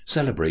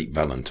Celebrate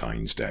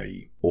Valentine's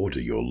Day. Order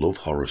your love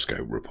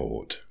horoscope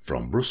report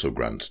from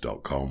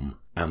russellgrant.com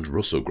and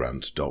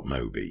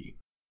russellgrant.mobi.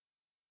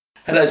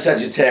 Hello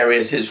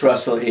Sagittarius, it's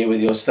Russell here with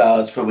your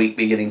stars for week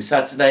beginning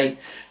Saturday,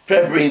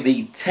 February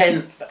the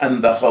 10th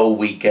and the whole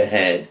week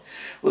ahead.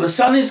 Well, the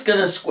Sun is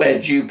going to square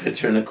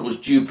Jupiter, and of course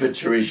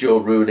Jupiter is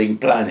your ruling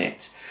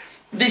planet.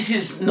 This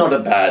is not a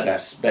bad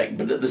aspect,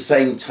 but at the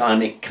same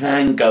time it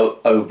can go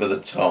over the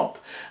top.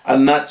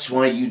 And that's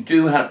why you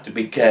do have to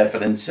be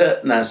careful in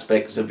certain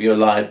aspects of your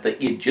life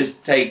that you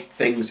just take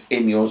things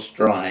in your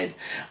stride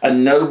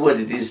and know what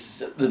it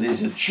is that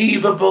is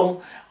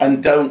achievable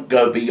and don't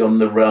go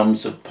beyond the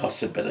realms of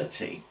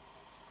possibility.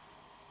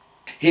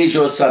 Here's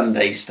your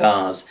Sunday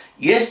stars.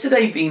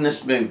 Yesterday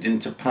Venus moved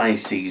into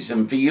Pisces,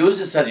 and for you as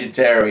a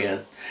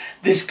Sagittarius,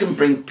 this can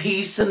bring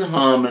peace and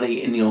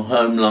harmony in your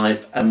home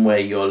life and where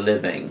you're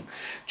living.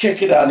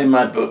 Check it out in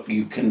my book,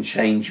 You Can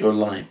Change Your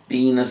Life,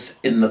 Venus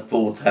in the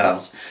 4th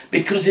house,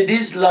 because it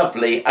is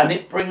lovely and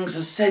it brings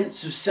a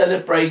sense of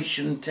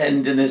celebration,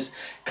 tenderness,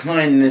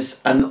 kindness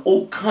and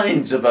all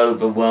kinds of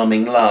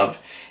overwhelming love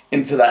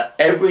into that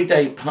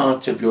everyday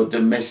part of your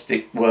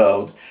domestic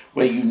world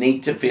where you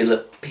need to feel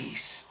at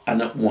peace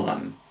and at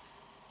one.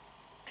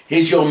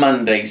 Here's your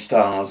Monday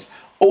stars.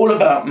 All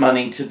about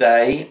money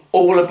today,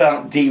 all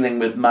about dealing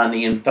with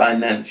money and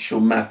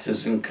financial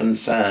matters and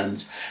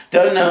concerns.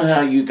 Don't know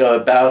how you go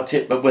about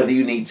it, but whether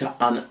you need to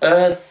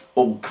unearth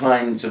all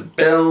kinds of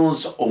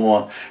bills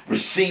or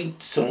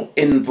receipts or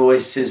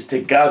invoices to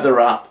gather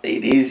up,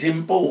 it is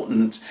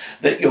important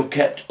that you're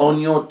kept on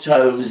your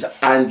toes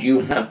and you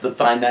have the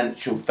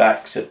financial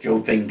facts at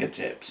your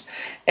fingertips.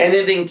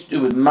 Anything to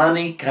do with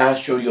money,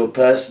 cash or your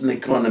personal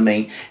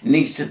economy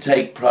needs to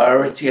take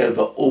priority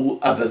over all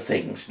other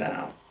things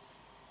now.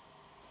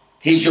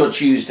 Here's your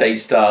Tuesday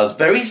stars.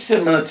 Very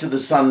similar to the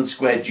Sun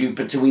square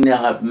Jupiter, we now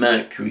have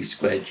Mercury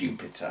square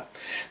Jupiter.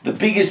 The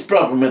biggest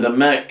problem with a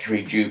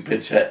Mercury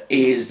Jupiter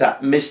is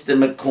that Mr.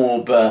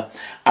 Micawber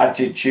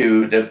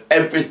attitude of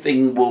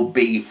everything will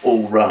be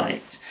all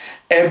right.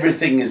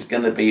 Everything is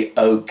going to be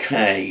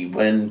okay,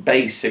 when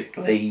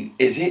basically,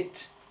 is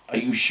it? Are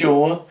you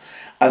sure?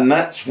 And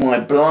that's why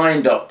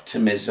blind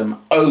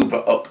optimism,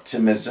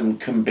 over-optimism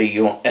can be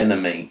your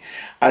enemy.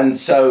 And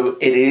so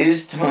it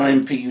is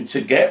time for you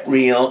to get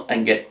real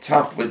and get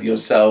tough with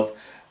yourself,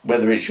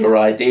 whether it's your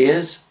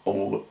ideas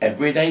or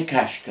everyday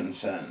cash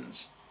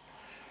concerns.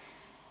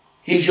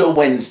 Here's your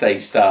Wednesday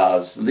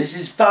stars. This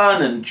is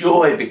fun and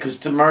joy because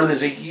tomorrow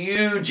there's a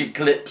huge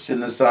eclipse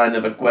in the sign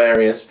of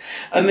Aquarius,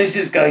 and this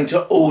is going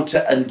to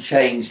alter and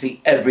change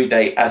the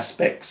everyday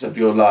aspects of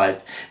your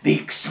life. The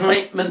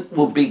excitement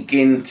will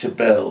begin to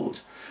build.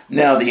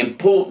 Now, the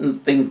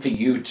important thing for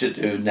you to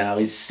do now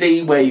is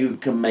see where you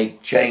can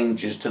make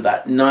changes to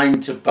that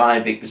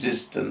 9-to-5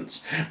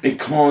 existence,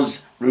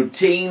 because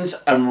routines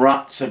and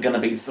ruts are going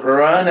to be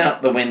thrown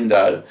out the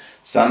window.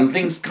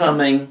 Something's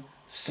coming,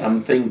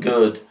 something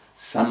good,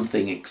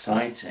 something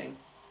exciting.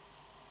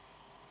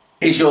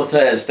 Here's your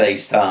Thursday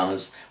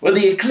stars. Well,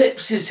 the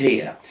eclipse is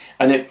here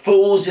and it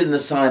falls in the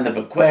sign of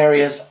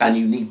Aquarius, and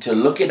you need to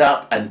look it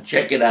up and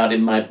check it out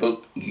in my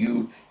book,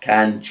 You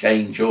Can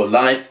Change Your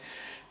Life,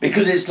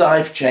 because it's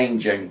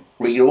life-changing.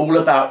 Read all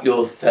about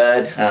your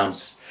third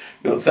house.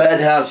 Your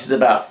third house is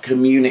about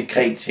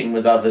communicating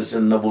with others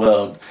in the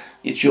world.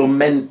 It's your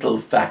mental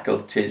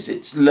faculties,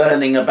 it's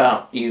learning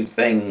about new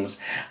things,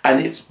 and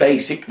it's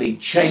basically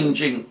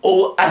changing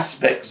all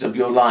aspects of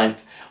your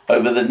life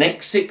over the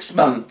next 6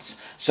 months,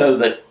 so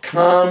that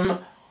come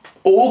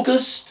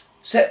August,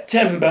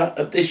 September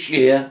of this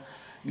year,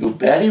 you'll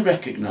barely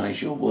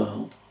recognise your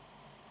world.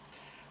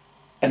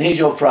 And here's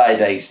your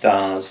Friday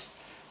stars.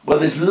 Well,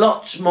 there's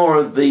lots more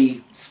of the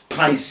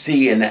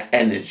Piscean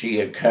energy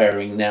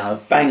occurring now,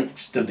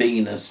 thanks to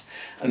Venus.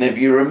 And if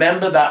you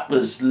remember, that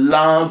was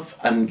love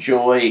and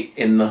joy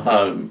in the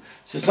home.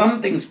 So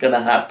something's going to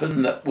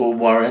happen that will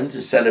warrant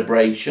a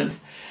celebration.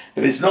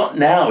 If it's not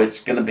now,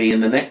 it's going to be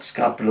in the next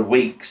couple of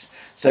weeks.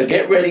 So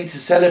get ready to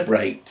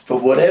celebrate for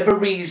whatever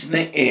reason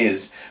it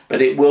is,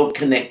 but it will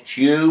connect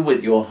you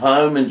with your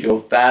home and your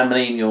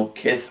family and your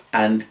kith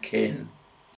and kin.